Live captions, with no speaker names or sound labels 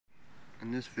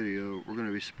In this video, we're going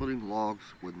to be splitting logs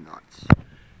with nuts.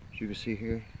 As you can see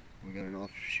here, we got an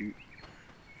offshoot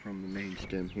from the main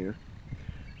stem here.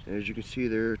 And as you can see,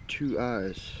 there are two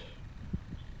eyes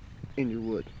in your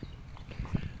wood.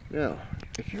 Now,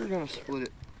 if you're going to split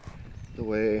it the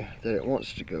way that it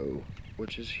wants to go,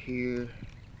 which is here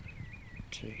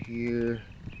to here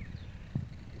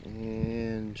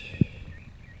and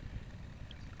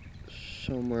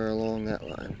somewhere along that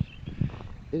line,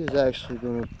 it is actually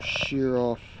going to shear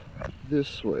off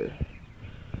this way.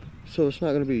 So it's not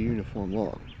going to be a uniform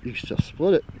log. You can still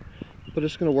split it, but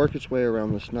it's going to work its way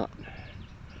around this knot.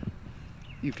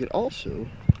 You could also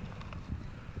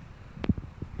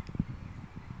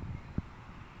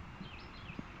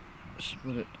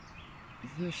split it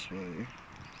this way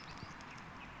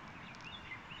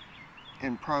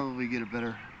and probably get a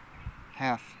better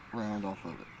half round off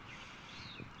of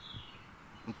it.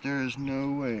 But there is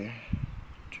no way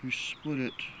to split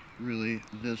it really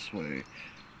this way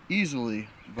easily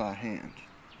by hand.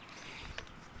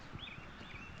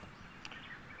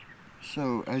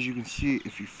 So as you can see,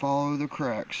 if you follow the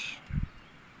cracks,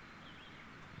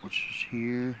 which is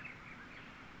here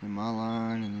in my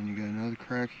line, and then you got another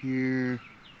crack here.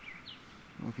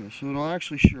 Okay, so it'll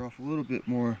actually shear off a little bit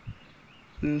more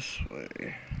this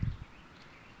way,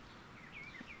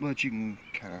 but you can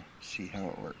kind of see how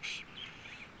it works.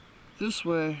 This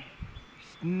way,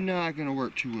 it's not going to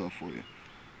work too well for you.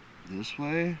 This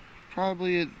way,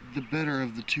 probably the better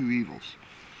of the two evils.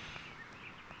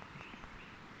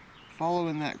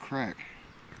 Following that crack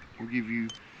will give you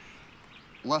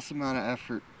less amount of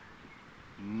effort,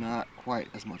 not quite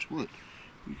as much wood.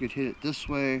 You could hit it this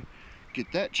way,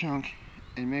 get that chunk,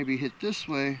 and maybe hit this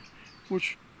way,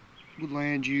 which would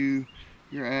land you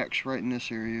your axe right in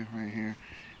this area right here,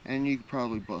 and you could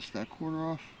probably bust that quarter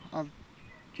off. I've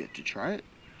yet to try it,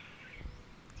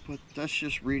 but that's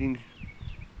just reading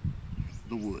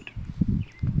the wood.